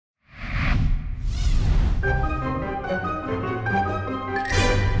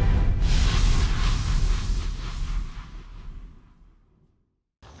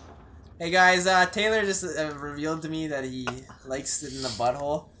Hey guys, Taylor just revealed to me that he likes it in the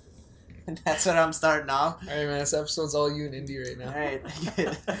butthole. And that's what I'm starting off. Alright, man, this episode's all you and Indy right now. Alright,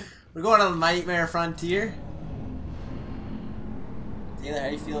 good. We're going on the Nightmare Frontier. Taylor, how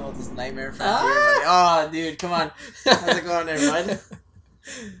you feel about this Nightmare Frontier, buddy? Oh, dude, come on. How's it going there, bud?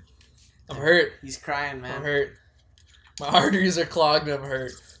 I'm hurt. He's crying, man. I'm hurt. My arteries are clogged and I'm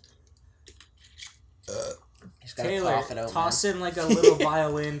hurt. Taylor, cough it out, toss man. in like a little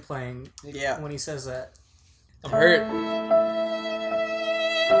violin playing when he says that. I'm hurt.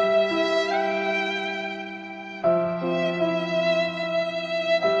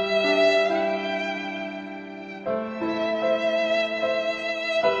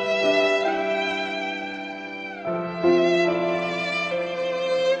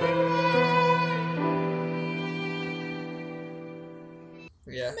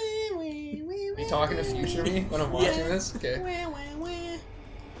 Yeah. Are you talking to future me when I'm watching this? Okay.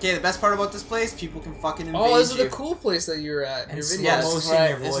 Okay, the best part about this place, people can fucking invade Oh, this is you. the cool place that you were at. And Your slow video. Yeah,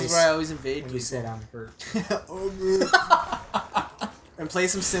 this is where I always invade when you people. said I'm hurt. And play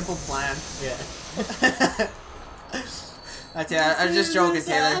some Simple Plan. Yeah. I'm just joking,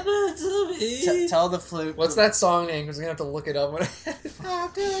 Taylor. Tell the flute. What's that song name? Because I'm going to have to look it up.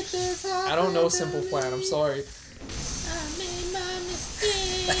 I don't know Simple Plan. I'm sorry.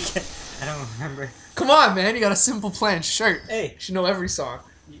 I don't remember. Come on, man. You got a Simple Plan shirt. Hey. You should know every song.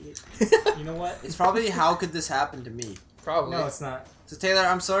 You know what? It's probably how could this happen to me? Probably. No, it's not. So Taylor,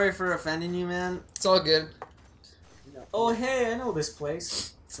 I'm sorry for offending you, man. It's all good. Oh, hey, I know this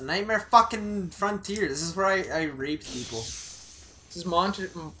place. It's a Nightmare fucking Frontier. This is where I rape people. This is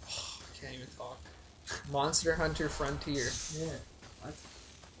Monster... Oh, I can't even talk. Monster Hunter Frontier. Yeah. What?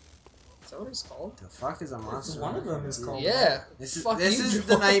 Is that what it's called? The fuck is a monster? One of them is called... Yeah. This is, Fuck this you, is Joel.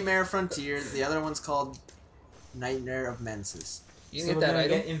 the Nightmare Frontier. The other one's called Nightmare of Menses. You So can we're get that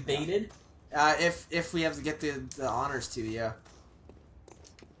gonna item? get invaded? If we have to get the honors to, yeah.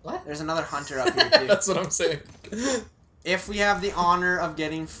 What? There's another hunter up here too. That's what I'm saying. If we have the honor of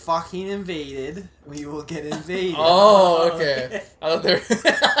getting fucking invaded, we will get invaded. Oh, okay. I thought there.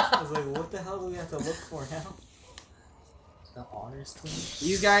 I was like, what the hell do we have to look for now? The honors team?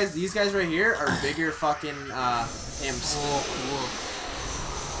 These guys right here are bigger fucking imps. Oh,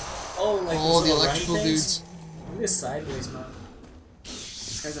 cool. Oh, like Oh, those the little electrical runny things? dudes. Look at this sideways, man.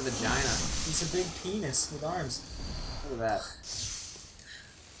 This guy's a vagina. He's a big penis with arms. Look at that.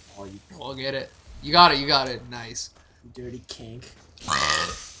 Oh, you I'll get it. You got it. You got it. Nice. dirty kink.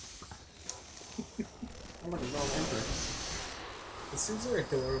 Oh, look, a little emperor. These things are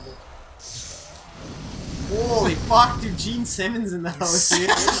adorable. Holy fuck, dude! Gene Simmons in the house, dude.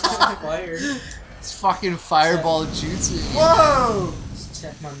 Fire. It's fucking fireball jutsu. Whoa! Just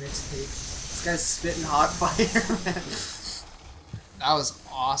check my mixtape. This guy's spitting hot fire, man. That was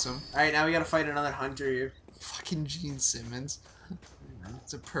awesome. Alright, now we gotta fight another hunter here. Fucking Gene Simmons.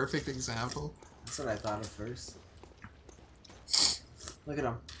 It's a perfect example. That's what I thought at first. Look at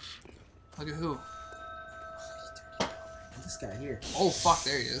him. Look at who? This guy here. Oh, fuck.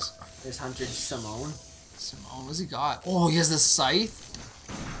 There he is. There's Hunter Simone. Simone, what's he got? Oh, he has the scythe?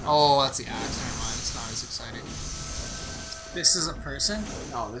 Oh, that's the axe. Never mind. It's not as exciting. This is a person?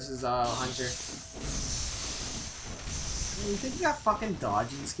 No, this is Hunter. You think you got fucking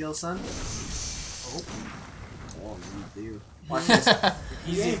dodging skills, son? Oh. Oh, you do. Watch this.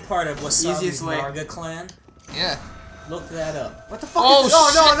 He ain't part of Easiest Wasabi's way. Naga clan. Yeah. Look that up. What the fuck Oh, is this? Oh,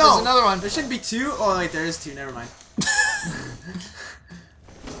 shit, no, no. there's another one. There shouldn't be two. Oh, wait, there is two. Never mind.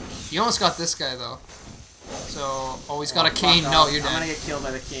 You almost got this guy, though. So, oh, he's got a fuck cane. off. No, you're I'm gonna dead. get killed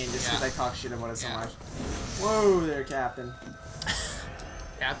by the cane just because Yeah. I talk shit about it so Yeah. much. Whoa there, Captain.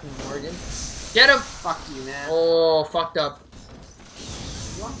 Captain Morgan. Get him! Fuck you, man. Oh, fucked up.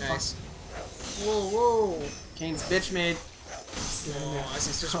 What? Nice. Whoa, whoa. Kane's bitch made. Oh, I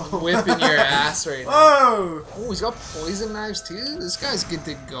see. He's just whipping your ass right now. Whoa! Oh, he's got poison knives too? This guy's good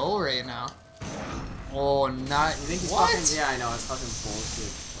to go right now. Oh, not. You think he's what? fucking? Yeah, I know. It's fucking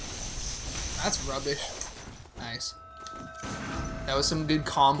bullshit. That's rubbish. Nice. That was some good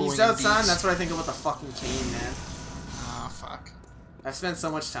comboing. Peace out, beats. son. That's what I think about the fucking cane, man. Oh, fuck. I've spent so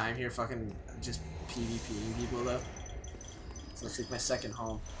much time here fucking just PvPing people, though. So it's like my second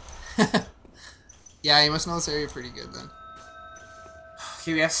home. Yeah, you must know this area pretty good then.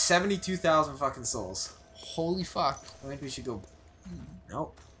 Okay, we have 72,000 fucking souls. Holy fuck. I think we should go...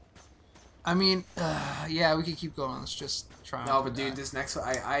 Nope. I mean, yeah, we could keep going. Let's just try. No, and but do dude, that. this next one,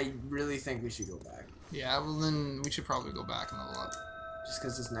 I really think we should go back. Yeah, well then we should probably go back and level up. Just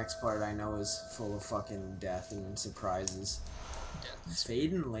because this next part I know is full of fucking death and surprises. Yeah.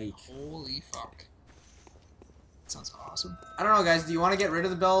 Faden Lake. Holy fuck. Sounds awesome. I don't know, guys. Do you want to get rid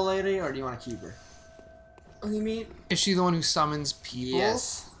of the Bell Lady or do you want to keep her? What do you mean? Is she the one who summons people?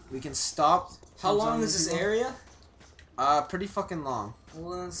 Yes. We can stop. How long is this people. area? Pretty fucking long.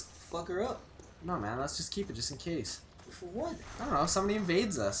 Well, let's fuck her up. No, man. Let's just keep it just in case. For what? I don't know. If somebody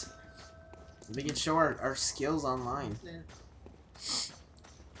invades us. We can show our skills online.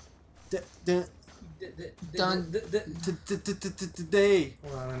 Done. Today.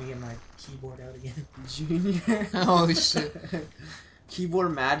 Hold on, let me get my keyboard out again. Junior. Holy shit.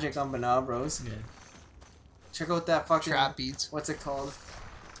 Keyboard magic on Bnahabros. Yeah. Check out that fucking Trap beats. What's it called?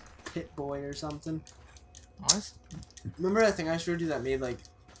 Pit Boy or something. What? Remember that thing I showed you that made like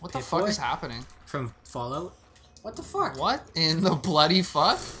What the Pit fuck Boy? is happening? From Fallout? what the fuck? What in the bloody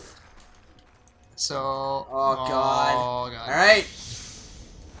fuck? So. Oh god. Oh god. All right.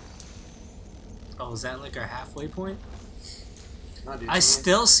 Oh, is that like our halfway point? No, dude, I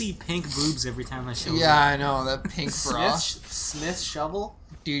still see pink boobs every time I show Yeah, I know that pink bra. Smith shovel.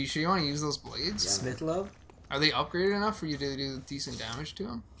 Dude, you sure you want to use those blades? Yeah. Smith love? Are they upgraded enough for you to do decent damage to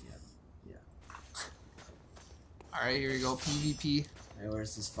them? Yeah. All right, here we go. PvP. Hey,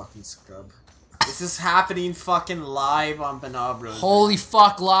 where's this fucking scrub? This is happening fucking live on Bnahabros. Holy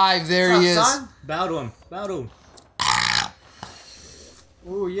fuck! Live, there he is. Son? Bow to him. Bow to him.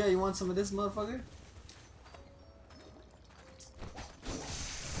 Oh yeah, you want some of this, motherfucker?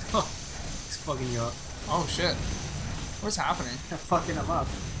 Oh, he's fucking you up. Oh shit! What's happening? I'm fucking him up.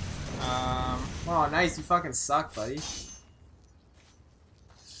 Oh, nice. You fucking suck, buddy.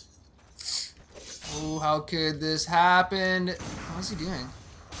 Oh, how could this happen? What's he doing?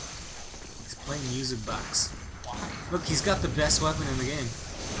 He's playing music box. Why? Look, he's got the best weapon in the game.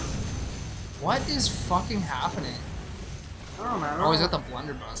 What is fucking happening? I don't know, man. Oh, he's at the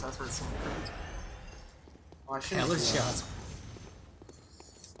blunderbuss. That's where it's so crazy. Oh, I shouldn't Hella do that. shots.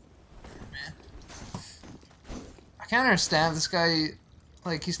 Man, I can't understand this guy.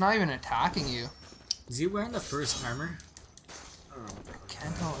 Like, he's not even attacking you. Is he wearing the first armor? I don't know. I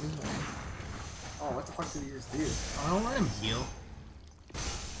can't tell what he's wearing. Oh, what the fuck did he just do? Oh, don't let him heal.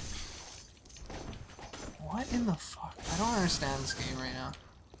 What in the fuck? I don't understand this game right now.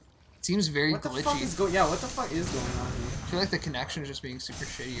 It seems very What the glitchy. fuck is going? Yeah, what the fuck is going on here? I feel like the connection is just being super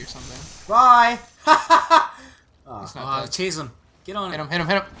shitty or something. Bye. Oh. It's not good. Chase him. Get on Hit it. him, hit him,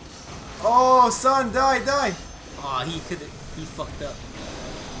 hit him! Oh, son, die, die. Oh, he fucked up.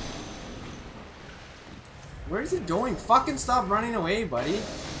 Where is he going? Fucking stop running away, buddy.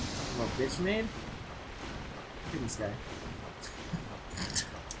 Little bitch made. Look at this guy.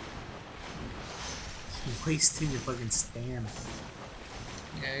 You're wasting your fucking stamina.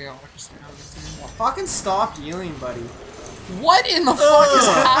 Yeah, you gotta watch your stamina. Well, fucking stop healing, buddy. What in the fuck is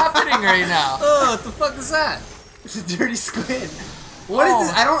happening right now? Oh, what the fuck is that? It's a dirty squid. What is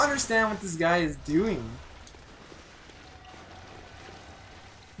this? I don't understand what this guy is doing.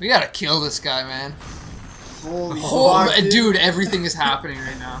 We gotta kill this guy, man. Holy Oh, fuck, dude, everything is happening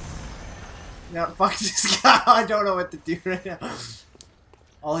right now. No, fuck this guy. I don't know what to do right now.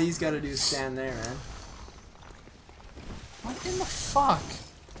 All he's got to do is stand there, man. What in the fuck?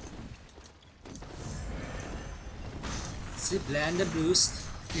 Sit land the boost.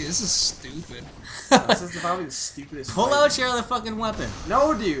 Dude, this is stupid. This is probably the stupidest. Pull fight. out your other fucking weapon.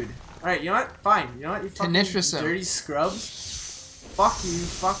 No, dude. Alright, you know what? Fine. You know what? You fucking Tenitris him. dirty scrubs. Fuck you,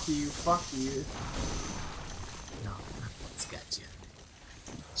 fuck you, fuck you. No, it's got you.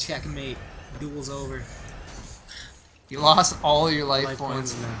 Checkmate. Duel's over. You lost all your life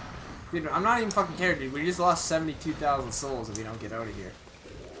points. now. Dude, I'm not even fucking care, dude. We just lost 72,000 souls if we don't get out of here.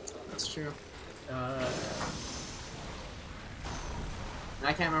 That's true. And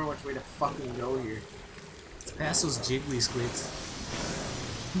I can't remember which way to fucking go here. It's past those jiggly squids.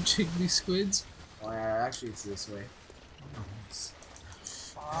 Jiggly squids. Oh yeah, actually it's this way.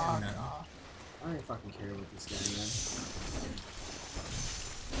 Fuck no. off. I don't even fucking care about this guy, man.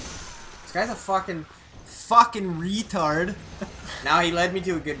 This guy's a fucking retard. Now he led me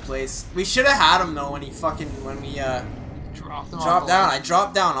to a good place. We should have had him though when we Dropped him dropped down. I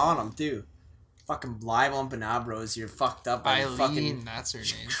dropped down on him too. Fucking live on Bnahabros. You're fucked up by Eileen, fucking that's her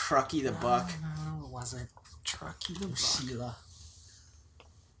name. Trucky the Buck. No, it wasn't. Trucky the Buck. Sheila.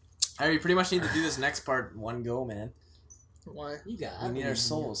 Alright, we pretty much need to do this next part in one go, man. Why? You got We need our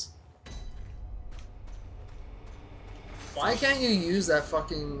souls. Why can't you use that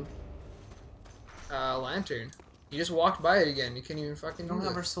fucking lantern? You just walked by it again. You can't even fucking We don't use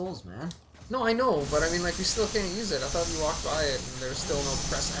have it. our souls, man. No, I know, but I mean, like, we still can't use it. I thought you walked by it and there was still no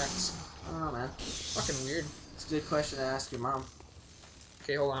press X. I don't know, man. Fucking weird. It's a good question to ask your mom.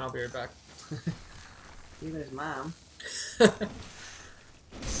 Okay, hold on. I'll be right back. Even his mom.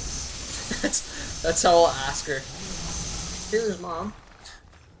 That's That's how I'll ask her. Here's mom.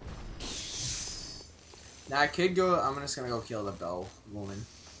 Now I could go. I'm just gonna go kill the bell woman.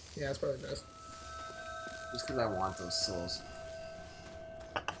 Yeah, that's probably best. Just because I want those souls.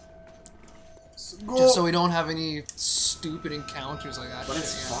 Just so we don't have any stupid encounters like that. But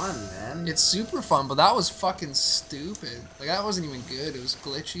it's fun, man. It's super fun, but that was fucking stupid. Like, that wasn't even good. It was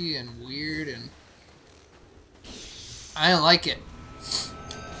glitchy and weird, and I didn't like it.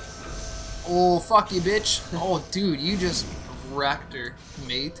 Oh, fuck you, bitch. Oh, dude, you just wrecked her,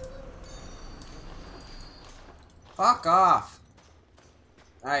 mate. Fuck off.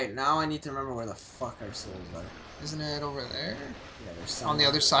 Alright, now I need to remember where the fuck our souls are. Isn't it over there? Yeah, there's some On the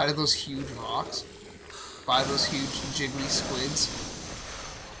other side of those huge rocks? By those huge jiggly squids?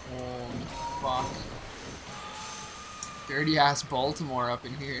 Holy fuck. Dirty ass Baltimore up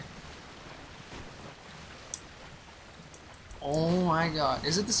in here. Oh my god.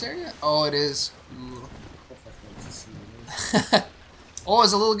 Is it this area? Oh, it is. Ooh. Oh,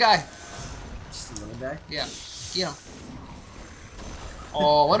 it's a little guy. Just a little guy? Yeah. Get him.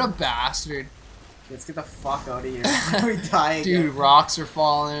 Oh, what a bastard. Let's get the fuck out of here before we die again. Dude, rocks are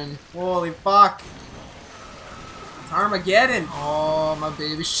falling. Holy fuck. It's Armageddon. Oh, my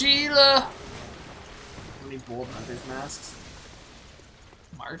baby Sheila. How many Bold Hunters masks?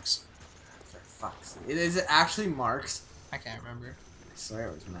 Marks? For fuck's sake. Is it actually Marks? I can't remember. I swear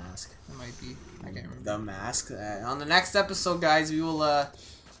it was Mask. It might be. I can't remember. The Mask. On the next episode, guys, we will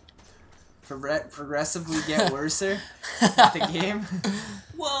progressively get worser at the game.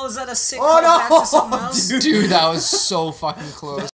 Whoa, is that a sick Oh, no! callback to something else? Dude, that was so fucking close.